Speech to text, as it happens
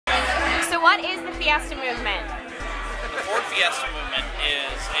what is the Fiesta Movement? The Ford Fiesta Movement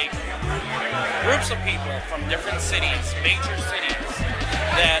is groups of people from different cities, major cities,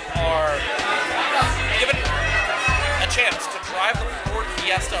 that are given a chance to drive the Ford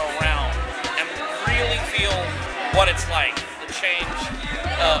Fiesta around and really feel what it's like, the change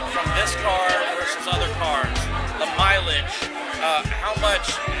from this car versus other cars, the mileage, how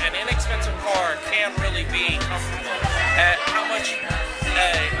much an inexpensive car can really be comfortable, how much,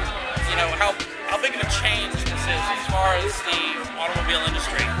 how big of a change this is as far as the automobile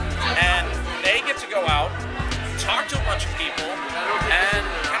industry. And they get to go out, talk to a bunch of people, and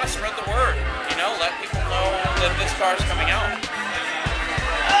kind of spread the word, let people know that this car is coming out.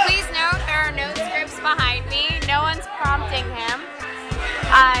 Please note there are no scripts behind me. No one's prompting him.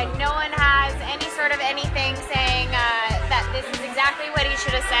 No one has any sort of anything saying that this is exactly what he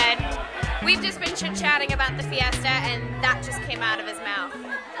should have said. We've just been chit-chatting about the Fiesta, and that just came out of his mouth.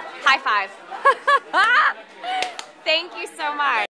 High five. Thank you so much.